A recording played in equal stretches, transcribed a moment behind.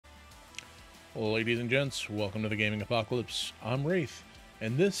Ladies and gents, welcome to the Gaming Apocalypse. I'm Wraith,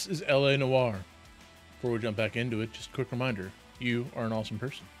 and this is LA Noire. Before we jump back into it, just a quick reminder, you are an awesome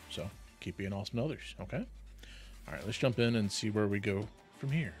person, so keep being awesome to others, okay? Alright, let's jump in and see where we go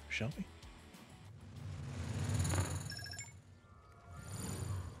from here, shall we?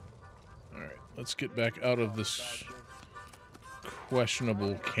 Alright, let's get back out of this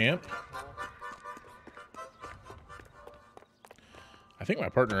questionable camp. I think my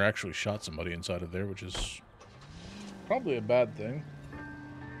partner actually shot somebody inside of there, which is probably a bad thing.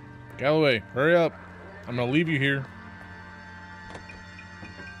 Galloway, hurry up. I'm going to leave you here.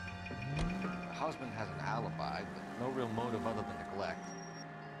 The husband has an alibi, but no real motive other than neglect.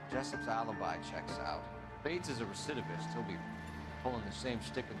 Jessup's alibi checks out. Bates is a recidivist. He'll be pulling the same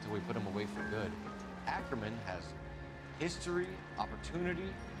stick until we put him away for good. Ackerman has history, opportunity,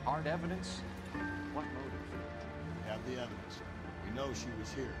 hard evidence. What motive? We have the evidence. We know she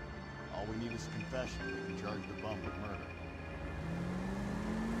was here. All we need is a confession. We can charge the bum with murder.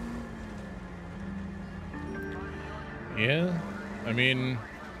 Yeah, I mean,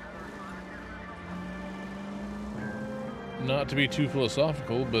 not to be too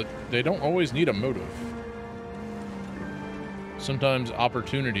philosophical, but they don't always need a motive. Sometimes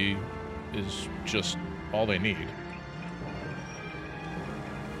opportunity is just all they need.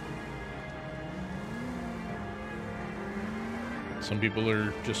 Some people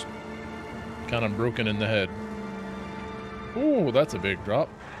are just kind of broken in the head. Ooh, that's a big drop.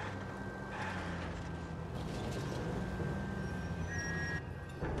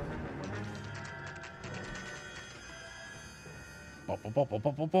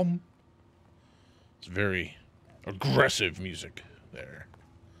 It's very aggressive music there.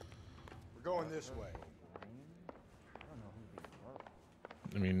 We're going this way.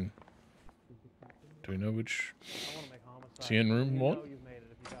 I mean, do we know which? Is he in room one?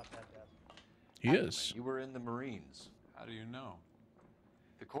 He is. You were in the Marines. How do you know?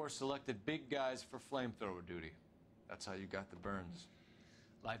 The Corps selected big guys for flamethrower duty. That's how you got the burns.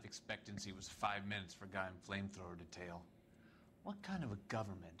 Life expectancy was 5 minutes for a guy in flamethrower detail. What kind of a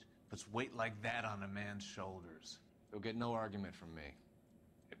government puts weight like that on a man's shoulders? You'll get no argument from me.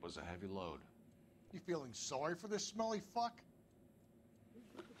 It was a heavy load. You feeling sorry for this smelly fuck?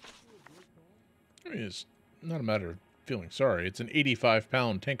 I mean, it's not a matter of feeling sorry. It's an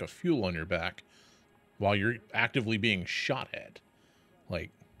 85-pound tank of fuel on your back while you're actively being shot at. Like,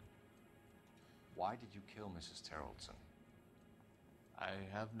 Why did you kill Mrs. Terrellson? I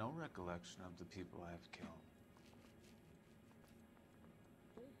have no recollection of the people I have killed.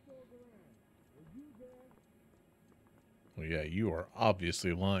 well, yeah, you are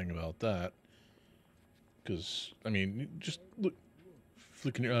obviously lying about that. Because, I mean, just look,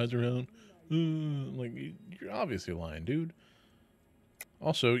 flicking your eyes around. Like, you're obviously lying, dude.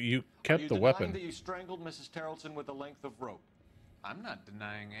 Also, you kept the weapon. Are you denying that you strangled Mrs. Terrellson with a length of rope? I'm not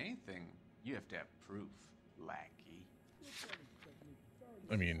denying anything. You have to have proof, lackey.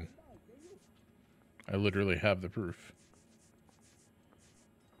 I mean, I literally have the proof.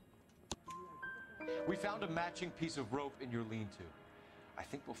 We found a matching piece of rope in your lean-to. I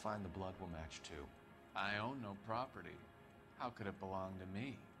think we'll find the blood will match too. I own no property. How could it belong to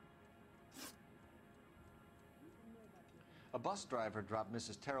me? A bus driver dropped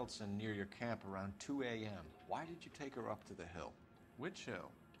Mrs. Terrellson near your camp around 2 a.m. Why did you take her up to the hill? Which hill?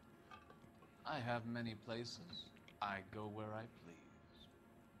 I have many places. I go where I please.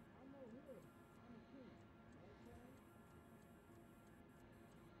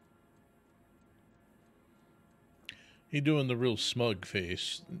 He doing the real smug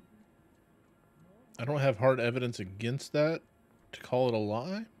face. I don't have hard evidence against that to call it a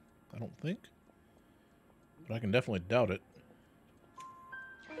lie. I don't think. But I can definitely doubt it.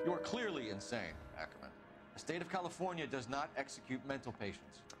 You are clearly insane, Ackerman. The state of California does not execute mental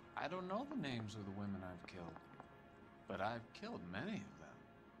patients. I don't know the names of the women I've killed, but I've killed many of them.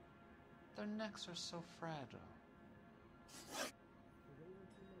 Their necks are so fragile.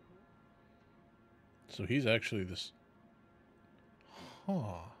 So he's actually this...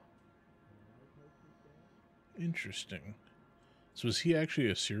 Huh. Interesting. So is he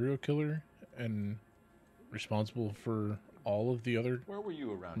actually a serial killer and responsible for all of the other Where were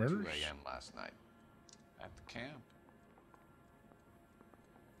you around murders? 2 a.m. last night? At the camp.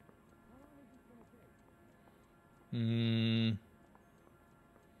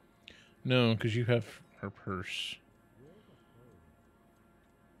 No, because you have her purse.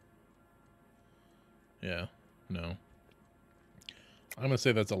 Yeah, no. I'm gonna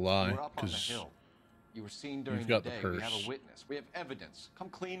say that's a lie You were up on the because hill. You were seen during you've the got the day. We have purse. a witness. We have evidence. Come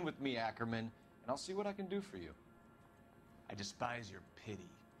clean with me, Ackerman, and I'll see what I can do for you. I despise your pity.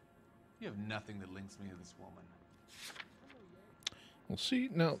 You have nothing that links me to this woman. Well, see,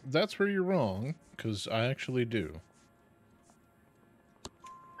 now that's where you're wrong, because I actually do.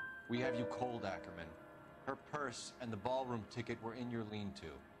 We have you cold, Ackerman. Her purse and the ballroom ticket were in your lean-to.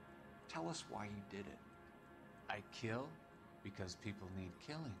 Tell us why you did it. I kill because people need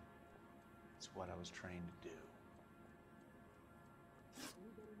killing. It's what I was trained to do.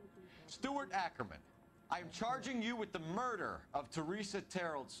 Stuart Ackerman, I am charging you with the murder of Teresa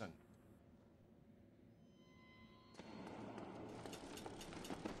Terrellson.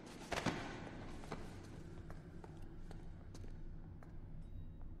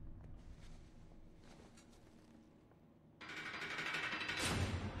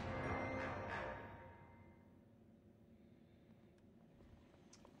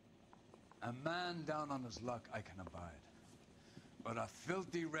 A man down on his luck I can abide. But a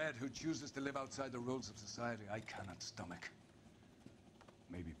filthy red who chooses to live outside the rules of society I cannot stomach.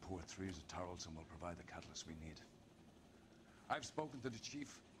 Maybe poor Teresa Terrellson will provide the catalyst we need. I've spoken to the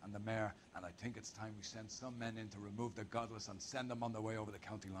chief and the mayor, and I think it's time we send some men in to remove the godless and send them on their way over the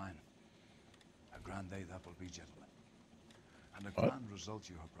county line. A grand day that will be, gentlemen. And a grand result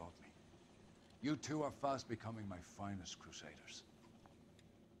you have brought me. You two are fast becoming my finest crusaders.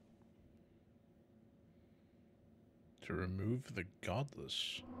 To remove the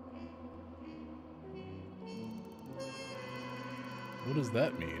godless. What does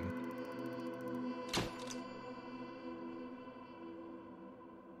that mean?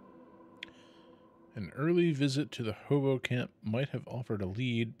 An early visit to the hobo camp might have offered a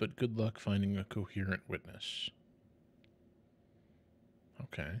lead, but good luck finding a coherent witness.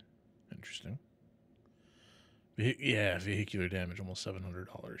 Okay, interesting. Yeah, vehicular damage, almost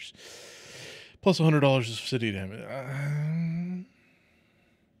 $700. Plus $100 of city damage.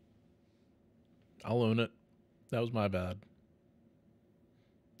 I'll own it. That was my bad.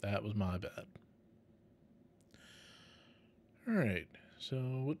 That was my bad. All right. So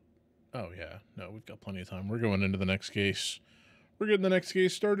what? Oh yeah. No, we've got plenty of time. We're going into the next case. We're getting the next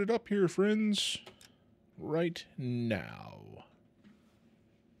case started up here, friends. Right now.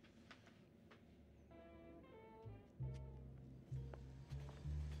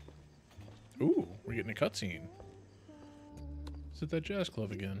 Ooh, we're getting a cutscene. It's at that jazz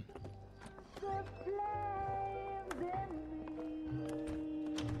club again.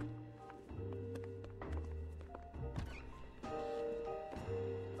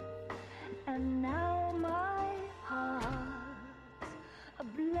 And now my heart's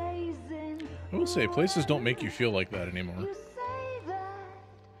blazing. I will say, places don't make you feel like that anymore. You say that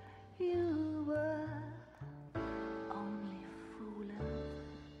you were only fooling.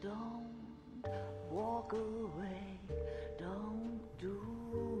 Don't walk away. Don't do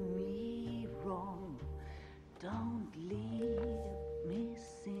me wrong. Don't leave me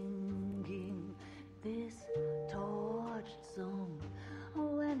singing this torched song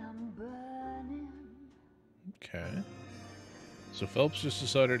when I'm burning. Okay. So Phelps just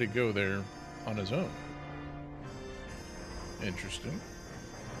decided to go there on his own. Interesting.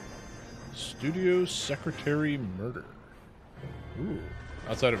 Studio secretary murder. Ooh.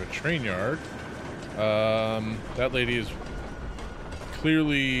 Outside of a train yard. That lady is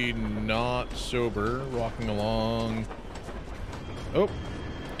clearly not sober, walking along. Oh,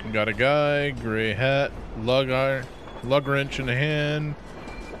 got a guy, gray hat, lug wrench in the hand,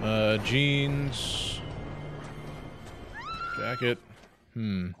 jeans, jacket.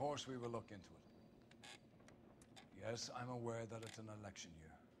 Of course we will look into it. Yes, I'm aware that it's an election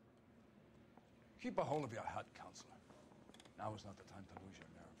year. Keep a hold of your hat, Counselor. Now is not the time to lose your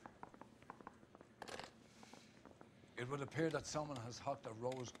nerve. It would appear that someone has hocked a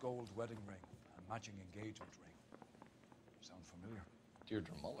rose gold wedding ring and matching engagement ring. Sound familiar?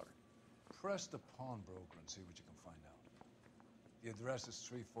 Deirdre Muller. Press the pawnbroker and see what you can find out. The address is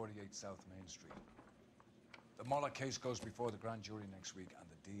 348 South Main Street. The Muller case goes before the grand jury next week, and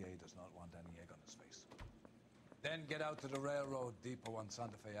the DA does not want any egg on his face. Then get out to the railroad depot on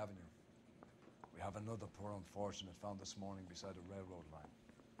Santa Fe Avenue. We have another poor unfortunate found this morning beside a railroad line.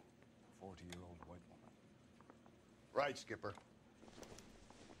 A 40-year-old white woman. Right, Skipper.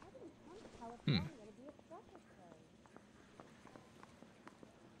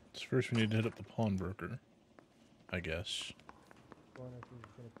 So first we need to hit up the pawnbroker, I guess.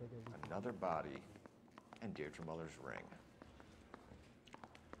 Another body and Deirdre Muller's ring.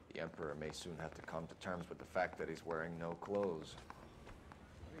 The Emperor may soon have to come to terms with the fact that he's wearing no clothes.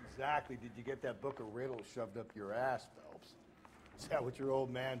 What exactly did you get that book of riddles shoved up your ass, Phelps? Is that what your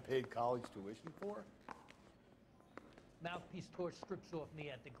old man paid college tuition for? Mouthpiece tore strips off me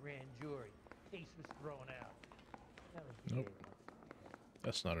at the grand jury. Case was thrown out. That was Nope.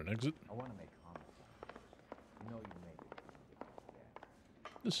 That's not an exit. I want to make homicide. You know you made it.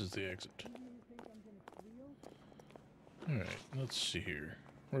 This is the exit. Alright, let's see here.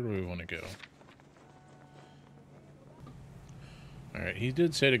 Where do we want to go? Alright, he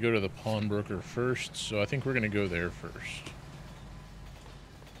did say to go to the pawnbroker first, so I think we're going to go there first.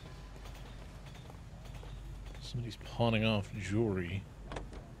 Somebody's pawning off jewelry.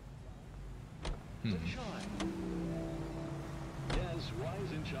 Shine. Yes,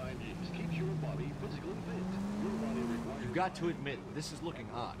 rise and shine keeps your body physically fit. Your body requires... You've got to admit, this is looking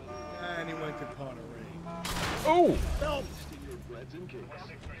odd. Anyone could pawn a ring. Oh! Help! in your breads and cakes.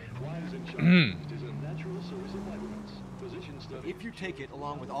 Rise and shine is a natural source of vitamins. Physician study... If you take it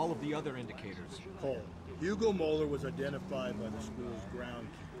along with all of the other indicators... Hold. Hugo Moeller was identified by the school's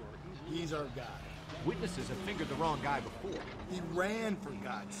groundkeeper. He's our guy. Witnesses have fingered the wrong guy before. He ran, for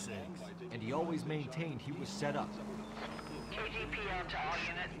God's sakes. And he always maintained he was set up. KGPL to all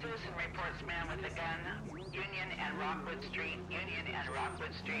units. Citizen reports man with a gun. Union and Rockwood Street. Union and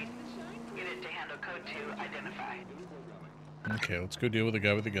Rockwood Street. Unit to handle code 2 identified. Okay, let's go deal with the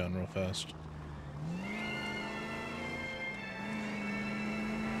guy with the gun real fast.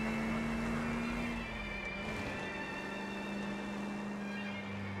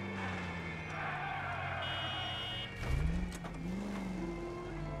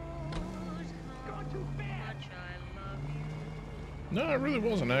 No, it really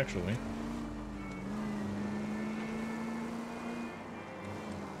wasn't, actually.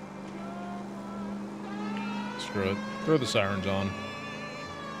 Screw it. Throw the sirens on.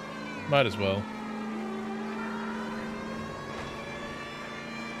 Might as well.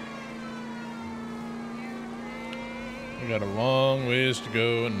 We got a long ways to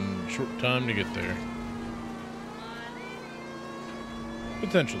go and a short time to get there.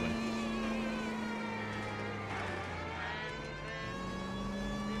 Potentially.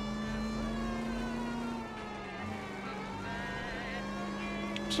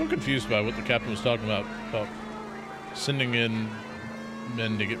 I'm so confused by what the captain was talking about sending in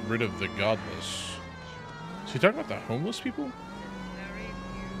men to get rid of the godless. Is he talking about the homeless people?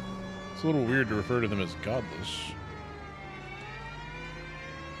 It's a little weird to refer to them as godless.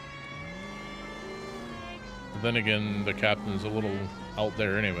 But then again, the captain's a little out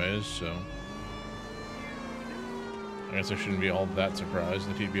there anyways, so... I guess I shouldn't be all that surprised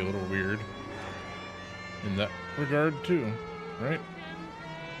that he'd be a little weird in that regard too, right?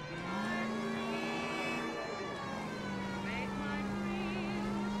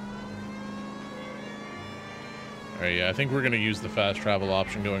 Alright, yeah, I think we're going to use the fast travel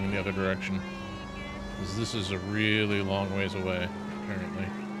option going in the other direction. Because this is a really long ways away, apparently.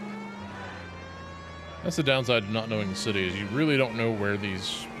 That's the downside of not knowing the city, is you really don't know where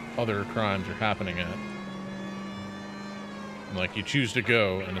these other crimes are happening at. And, like, you choose to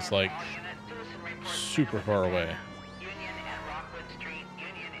go, and it's like super far away. Union and Rockwood Street.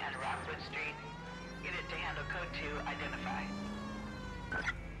 Union and Rockwood Street. Unit to handle code 2 identified.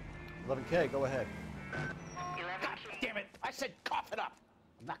 11K, go ahead. 11K. Damn it! I said cough it up!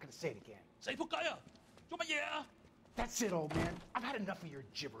 I'm not gonna say it again. Say仆街啊！做乜嘢啊？ That's it, old man. I've had enough of your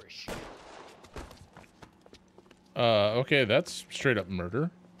gibberish. Okay, that's straight up murder.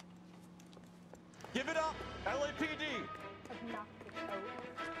 Give it up, LAPD!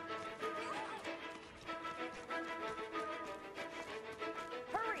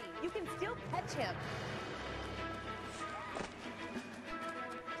 Hurry! You can still catch him.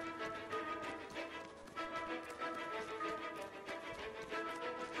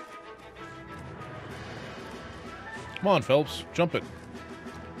 Come on, Phelps, jump it.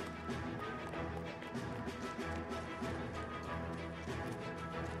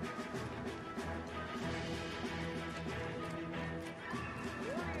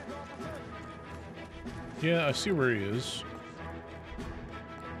 Yeah, I see where he is.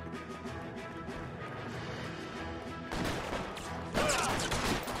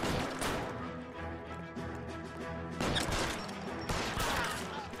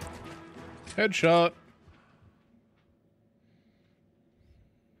 Headshot.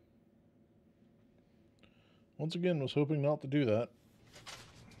 Once again, was hoping not to do that.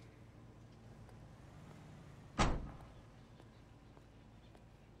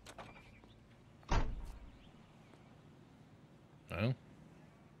 No.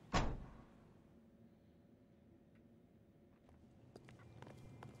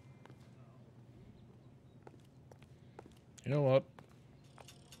 You know what?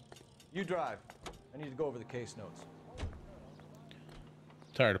 You drive. I need to go over the case notes.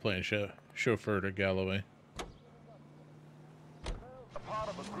 Tired of playing chauffeur to Galloway. A part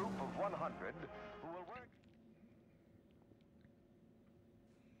of a group of 100 who will work...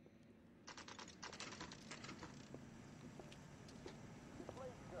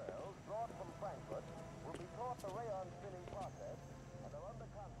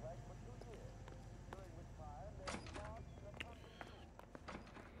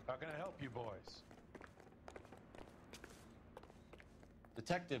 help you boys?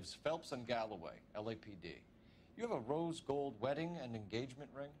 Detectives Phelps and Galloway, LAPD. You have a rose gold wedding and engagement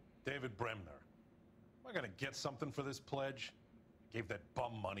ring? David Bremner. Am I gonna get something for this pledge? Gave that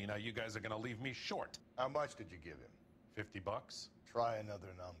bum money, now you guys are gonna leave me short. How much did you give him? 50 bucks? Try another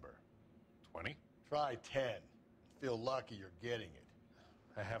number. 20? Try 10. Feel lucky you're getting it.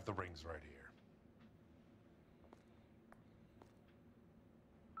 I have the rings right here.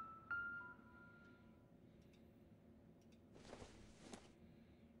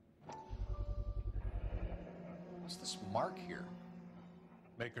 What's this mark here?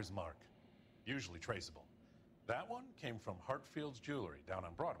 Maker's mark. Usually traceable. That one came from Hartfield's Jewelry down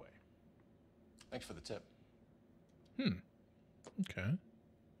on Broadway. Thanks for the tip. Okay.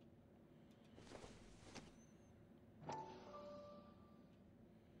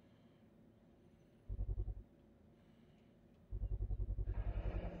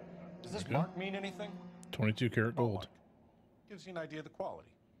 Does this mark mean anything? 22 karat gold. Gives you an idea of the quality.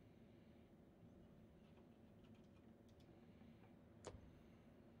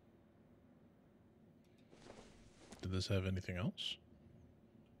 Did this have anything else?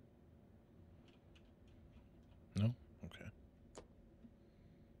 No? Okay.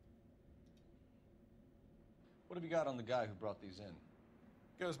 What have you got on the guy who brought these in?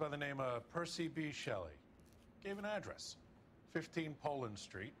 Goes by the name of Percy B. Shelley. Gave an address. 15 Poland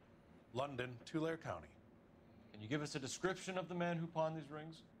Street, London, Tulare County. Can you give us a description of the man who pawned these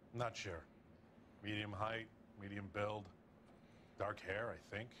rings? Not sure. Medium height, medium build. Dark hair, I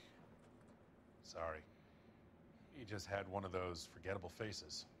think. Sorry. He just had one of those forgettable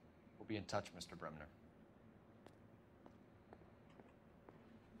faces. We'll be in touch, Mr. Bremner.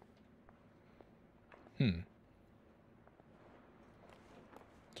 So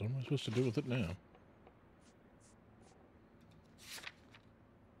what am I supposed to do with it now?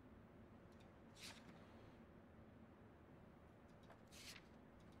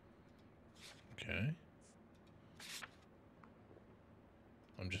 Okay.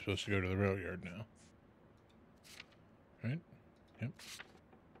 I'm just supposed to go to the rail yard now. Right? Yep.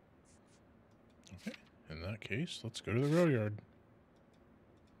 Okay. In that case, let's go to the rail yard.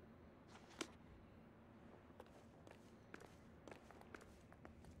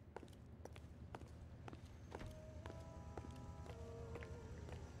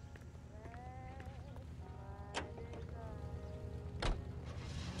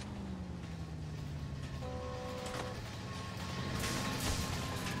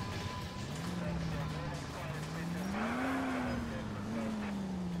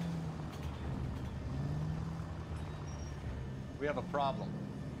 We have a problem.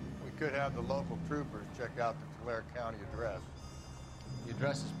 We could have the local troopers check out the Tulare County address. The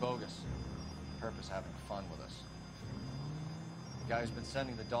address is bogus. Purpose having fun with us. The guy who's been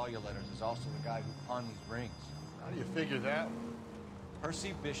sending the Dahlia letters is also the guy who pawned these rings. How do you figure that?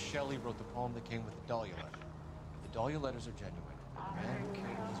 Percy Bysshe Shelley wrote the poem that came with the Dahlia letter. The Dahlia letters are genuine. The man who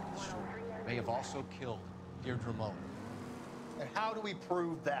killed Elizabeth Short may have also killed Deirdre Moe. And how do we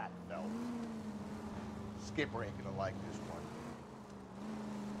prove that, Phelps? Skipper ain't gonna like this one.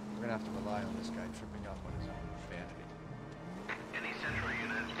 We're gonna have to rely on this guy tripping up on his own vanity. Any central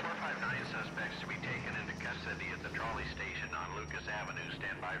unit, 459 suspects to be taken into custody at the trolley station on Lucas Avenue.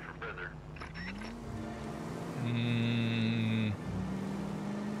 Stand by for further.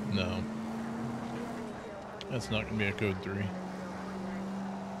 No. That's not going to be a code 3.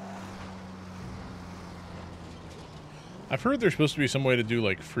 I've heard there's supposed to be some way to do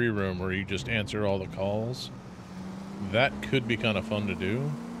like free roam where you just answer all the calls. That could be kind of fun to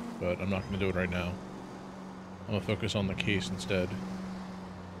do, but I'm not going to do it right now. I'm going to focus on the case instead.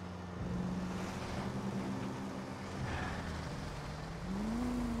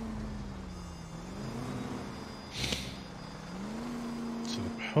 So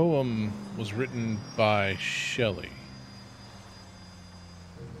the poem was written by Shelley.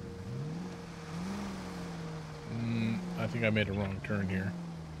 I think I made a wrong turn here.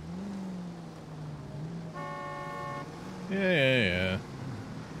 Yeah.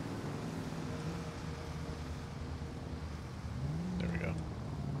 There we go.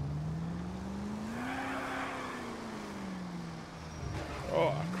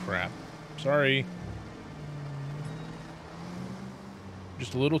 Oh, crap. Sorry.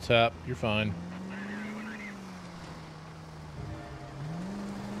 Just a little tap. You're fine.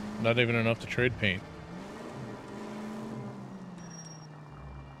 Not even enough to trade paint.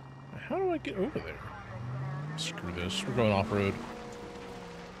 How do I get over there? Screw this. We're going off-road.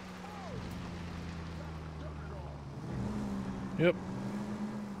 Yep.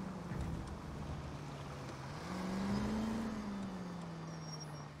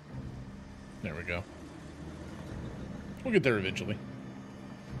 There we go. We'll get there eventually.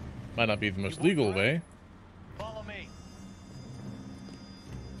 Might not be the most legal way. Follow me.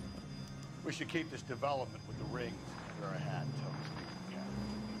 We should keep this development with the rings where I had toast. Yeah.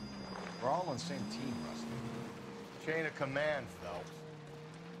 We're all on the same team, Rusty. Chain of command, Phelps.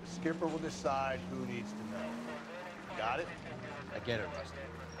 The skipper will decide who needs to know. Got it? I get it, Rusty.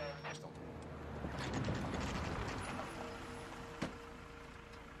 Just don't.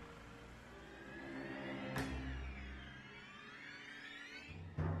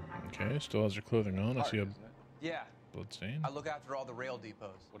 Okay, still has her clothing on. I see a Yeah. blood stain. I look after all the rail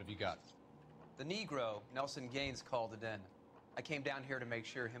depots. What have you got? The Negro, Nelson Gaines, called it in. I came down here to make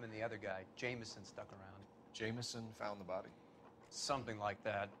sure him and the other guy, Jameson, stuck around. Jameson found the body? Something like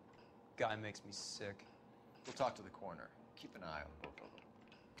that. Guy makes me sick. We'll talk to the coroner. Keep an eye on both of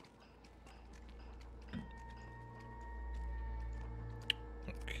them.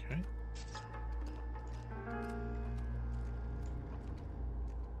 Okay.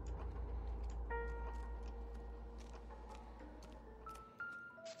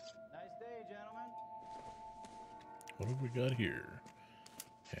 Nice day, gentlemen. What have we got here?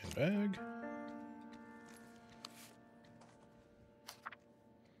 Handbag.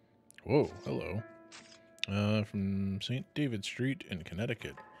 Whoa, hello. From St. David Street in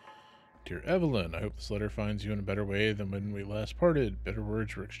Connecticut. Dear Evelyn, I hope this letter finds you in a better way than when we last parted. Bitter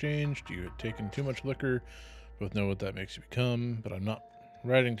words were exchanged. You had taken too much liquor. Both know what that makes you become, but I'm not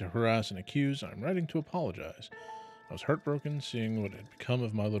writing to harass and accuse. I'm writing to apologize. I was heartbroken seeing what had become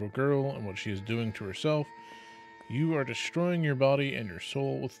of my little girl and what she is doing to herself. You are destroying your body and your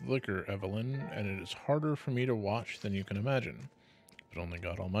soul with liquor, Evelyn, and it is harder for me to watch than you can imagine. But only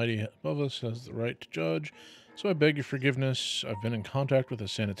God Almighty above us has the right to judge, so I beg your forgiveness. I've been in contact with a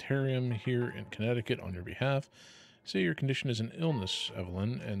sanitarium here in Connecticut on your behalf. Say your condition is an illness,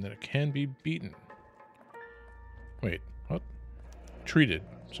 Evelyn, and that it can be beaten. Wait, what? Treated,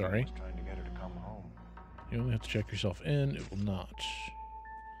 sorry. Trying to get her to come home. You only have to check yourself in. It will not.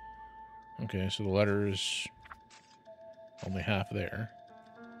 Okay, so the letter is only half there.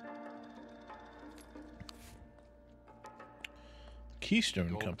 Keystone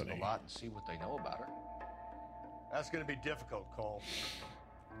Go over to Company. the lot and see what they know about her. That's gonna be difficult, Cole.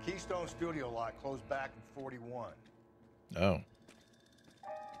 Keystone Studio lot closed back in 41. Oh.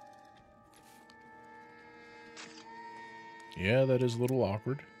 Yeah, that is a little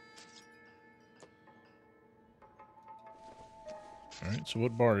awkward. Alright, so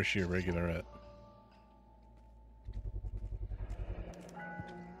what bar is she a regular at?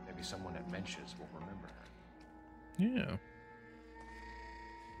 Maybe someone at Mensch's will remember her. Yeah.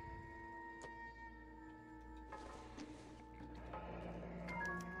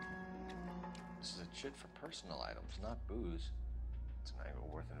 This is a chit for personal items, not booze. It's an angle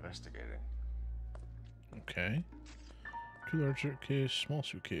worth investigating. Okay. 2 large suitcase, small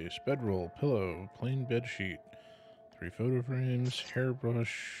suitcase, bedroll, pillow, plain bed sheet, 3 photo frames,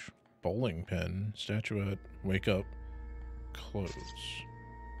 hairbrush, bowling pin, statuette, wake up, clothes.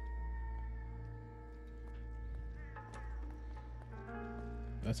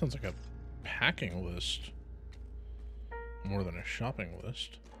 That sounds like a packing list more than a shopping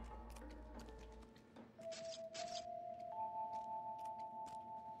list.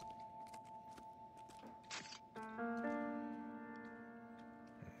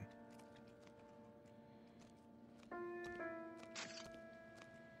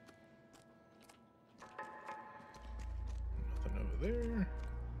 Nothing over there.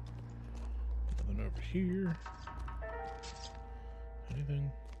 Nothing over here.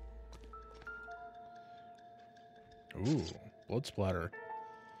 Anything? Ooh, blood splatter.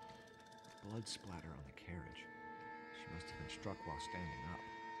 Blood splatter on the carriage. She must have been struck while standing up.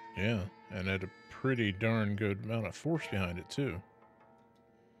 Yeah, and had a pretty darn good amount of force behind it, too.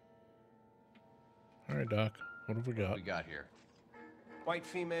 All right, Doc, what have we got? What we got here? White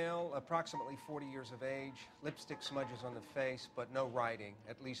female, approximately 40 years of age, lipstick smudges on the face, but no writing,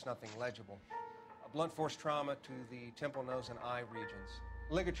 at least nothing legible. A blunt force trauma to the temple, nose, and eye regions.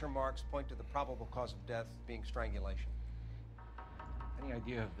 Ligature marks point to the probable cause of death being strangulation. Any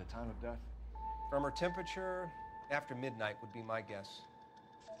idea of the time of death? From her temperature, after midnight would be my guess.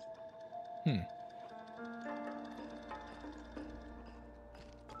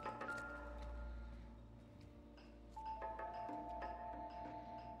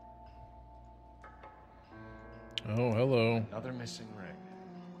 Oh, hello. Another missing ring.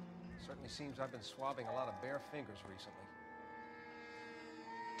 Certainly seems I've been swabbing a lot of bare fingers recently.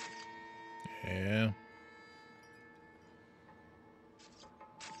 Yeah.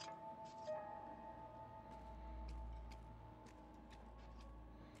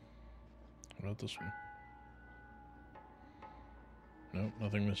 What about this one? Nope,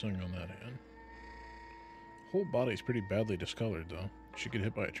 nothing missing on that hand. Whole body's pretty badly discolored, though. She get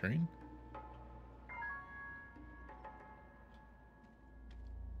hit by a train?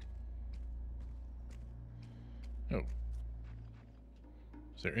 Oh.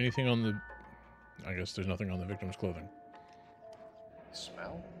 Is there anything on the... I guess there's nothing on the victim's clothing.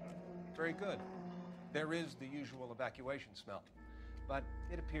 Smell? Very good. There is the usual evacuation smell, but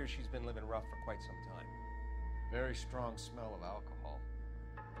it appears she's been living rough for quite some time. Very strong smell of alcohol.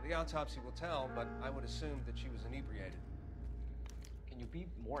 The autopsy will tell, but I would assume that she was inebriated. Can you be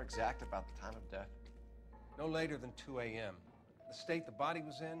more exact about the time of death? No later than 2 a.m. The state the body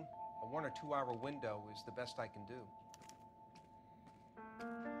was in, a 1 or 2 hour window is the best I can do.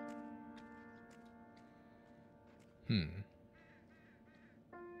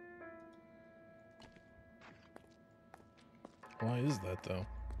 Why is that, though?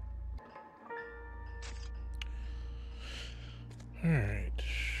 Alright.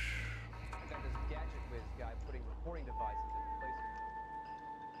 I got this gadget whiz guy putting recording devices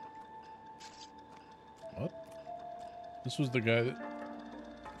in place. What? This was the guy that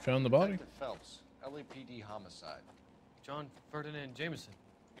found the body? Detective Phelps, LAPD homicide. John Ferdinand Jameson.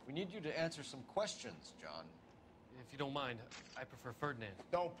 We need you to answer some questions, John. If you don't mind, I prefer Ferdinand.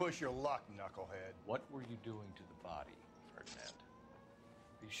 Don't push your luck, knucklehead. What were you doing to the body, Ferdinand?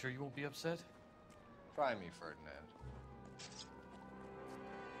 Are you sure you won't be upset? Try me, Ferdinand.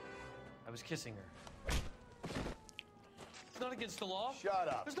 I was kissing her. It's not against the law. Shut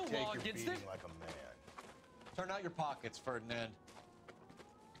up. There's no Take law your against beating it. like a man. Turn out your pockets, Ferdinand.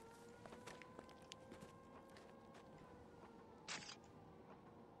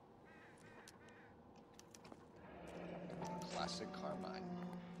 Classic carmine.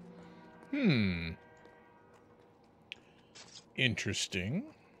 Interesting.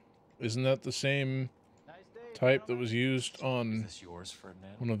 Isn't that the same type that was used on Is this yours,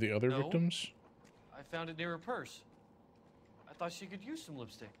 Ferdinand? one of the other No. victims? I found it near her purse. I thought she could use some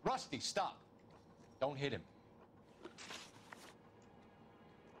lipstick. Rusty, stop. Don't hit him.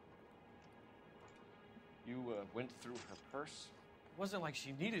 You went through her purse? It wasn't like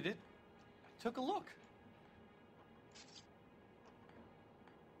she needed it. I took a look.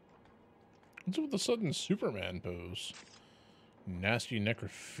 What's with the sudden Superman pose? Nasty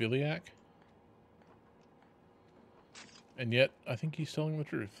necrophiliac? And yet, I think he's telling the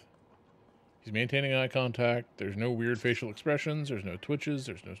truth. He's maintaining eye contact. There's no weird facial expressions. There's no twitches.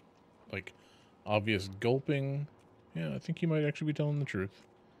 There's no, like, obvious gulping. Yeah, I think he might actually be telling the truth.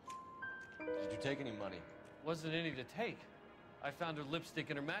 Did you take any money? Wasn't any to take. I found her lipstick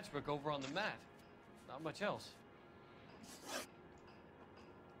and her matchbook over on the mat. Not much else.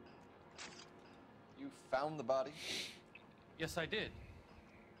 You found the body? Yes, I did.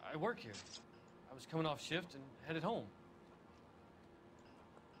 I work here. I was coming off shift and headed home.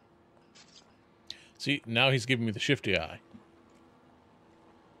 See, now he's giving me the shifty eye.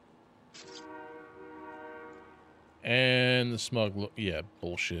 And the smug look. Yeah,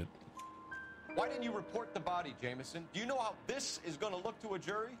 bullshit. Why didn't you report the body, Jameson? Do you know how this is going to look to a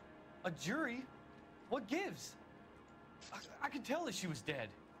jury? A jury? What gives? I could tell that she was dead.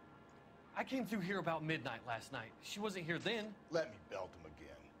 I came through here about midnight last night. She wasn't here then. Let me belt him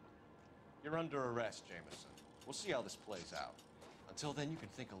again. You're under arrest, Jameson. We'll see how this plays out. Until then, you can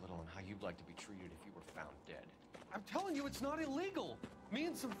think a little on how you'd like to be treated if you were found dead. I'm telling you, it's not illegal. Me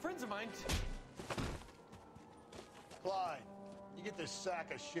and some friends of mine... Clyde, you get this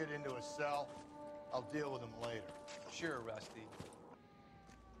sack of shit into a cell. I'll deal with him later. Sure, Rusty.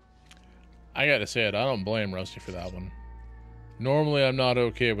 I gotta say it, I don't blame Rusty for that one. Normally, I'm not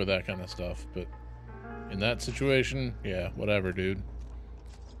okay with that kind of stuff, but in that situation, yeah, whatever, dude.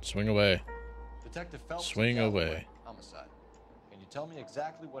 Swing away. Detective Phelps. Swing away. Homicide. Can you tell me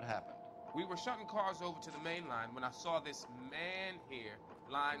exactly what happened? We were shutting cars over to the main line when I saw this man here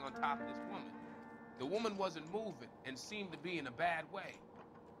lying on top of this woman. The woman wasn't moving and seemed to be in a bad way.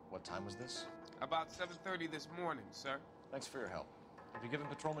 What time was this? About 7:30 this morning, sir. Thanks for your help. Have you given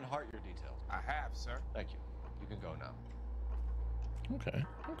Patrolman Hart your details? I have, sir. Thank you. You can go now. Okay.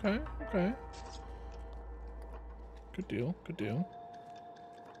 Good deal, good deal.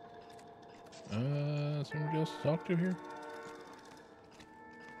 Somebody else to talk to here?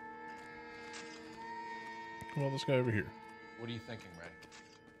 What about this guy over here? What are you thinking, Ray?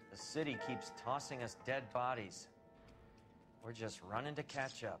 The city keeps tossing us dead bodies. We're just running to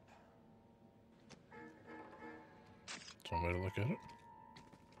catch up. That's one way to look at it.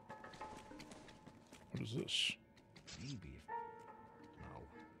 What is this? Maybe.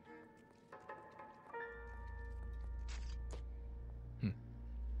 No.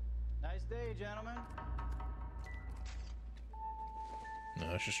 Nice day, gentlemen. No,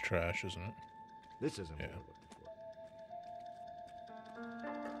 it's just trash, isn't it? This isn't yeah. what we're looking for.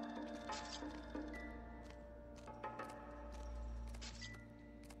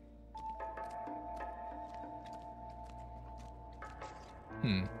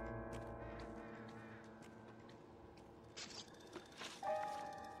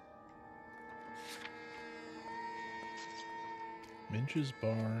 Minch's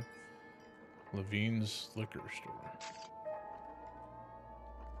Bar, Levine's Liquor Store.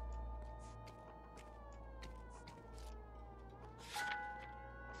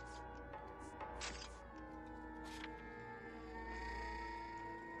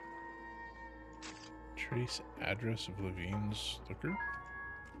 Trace address of Levine's Liquor.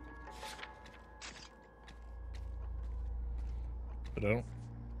 But I don't...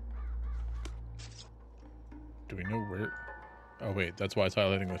 Do we know where... Oh wait, that's why it's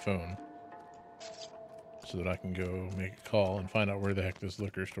highlighting my phone. So that I can go make a call and find out where the heck this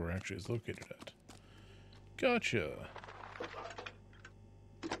liquor store actually is located at. Gotcha.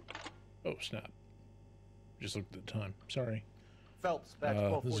 Oh, snap. Just looked at the time. Sorry. Phelps, back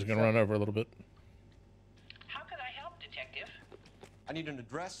to this is going to run over a little bit. How can I help, Detective? I need an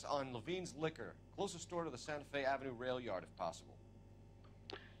address on Levine's Liquor. Closest store to the Santa Fe Avenue rail yard, if possible.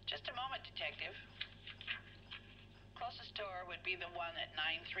 Just a moment, Detective. Closest store would be the one at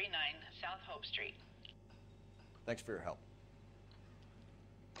 939 South Hope Street. Thanks for your help.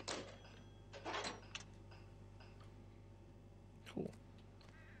 Cool.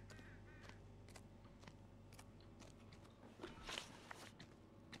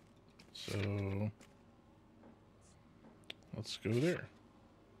 So let's go there.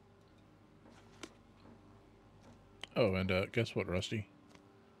 Oh, and guess what, Rusty?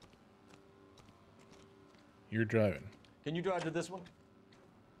 You're driving. Can you drive to this one?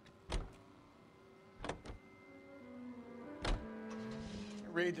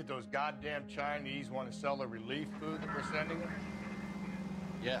 You read that those goddamn Chinese want to sell the relief food that we're sending them?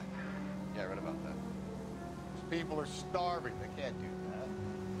 Yeah. Yeah, I read about that. Those people are starving. They can't do that.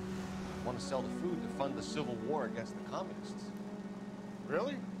 Want to sell the food to fund the civil war against the communists.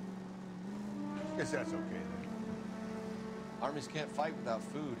 Really? Guess that's okay then. Armies can't fight without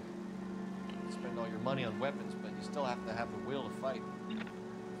food. Spend all your money on weapons, but you still have to have the will to fight.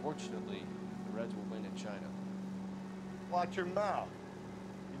 Fortunately, the Reds will win in China. Watch your mouth.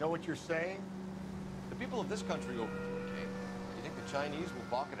 You know what you're saying? The people of this country overthrew a king. You think the Chinese will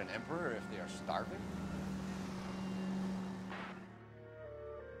balk at an emperor if they are starving?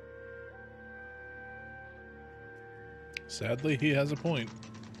 Sadly, he has a point.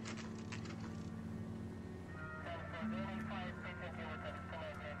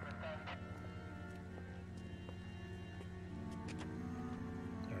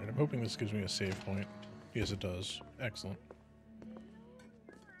 Alright, I'm hoping this gives me a save point. Yes, it does. Excellent.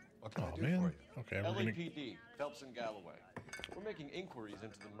 What can Oh, I do man. for you? Okay, we're gonna... LAPD, Phelps and Galloway. We're making inquiries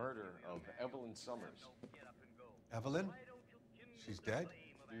into the murder of Evelyn Summers. Evelyn? She's dead?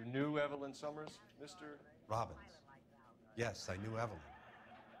 You knew Evelyn Summers, Mr. Robbins. Yes, I knew Evelyn.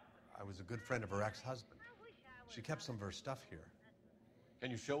 I was a good friend of her ex-husband. She kept some of her stuff here.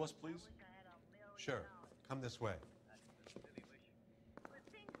 Can you show us, please? Sure. Come this way.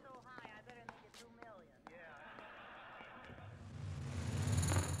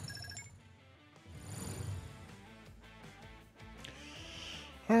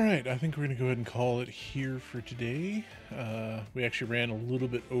 Alright, I think we're going to go ahead and call it here for today. We actually ran a little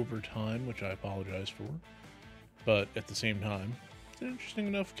bit over time, which I apologize for. But at the same time, it's an interesting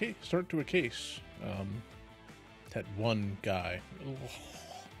enough case, start to a case. That one guy.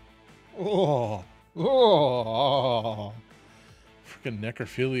 Oh, freaking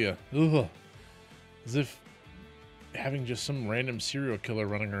necrophilia. Ugh. As if having just some random serial killer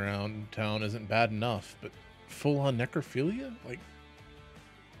running around town isn't bad enough, but full-on necrophilia? Like,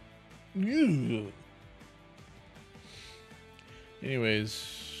 ew.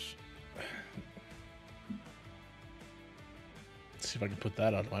 Anyways, let's see if I can put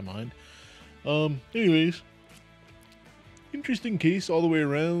that out of my mind. Anyways, interesting case all the way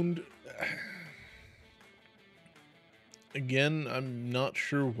around. Again, I'm not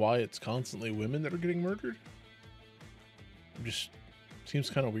sure why it's constantly women that are getting murdered. Just seems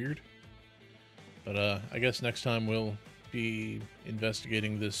kind of weird. But I guess next time we'll be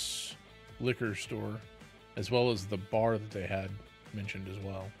investigating this liquor store as well as the bar that they had mentioned as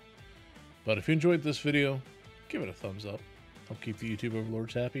well. But if you enjoyed this video, give it a thumbs up. Help keep the YouTube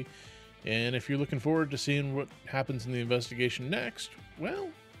overlords happy. And if you're looking forward to seeing what happens in the investigation next, well,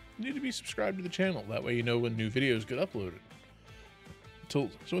 you need to be subscribed to the channel. That way you know when new videos get uploaded.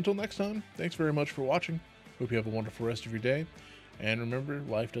 Until next time, thanks very much for watching. Hope you have a wonderful rest of your day. And remember,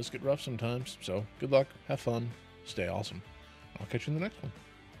 life does get rough sometimes. So good luck, have fun, stay awesome. I'll catch you in the next one.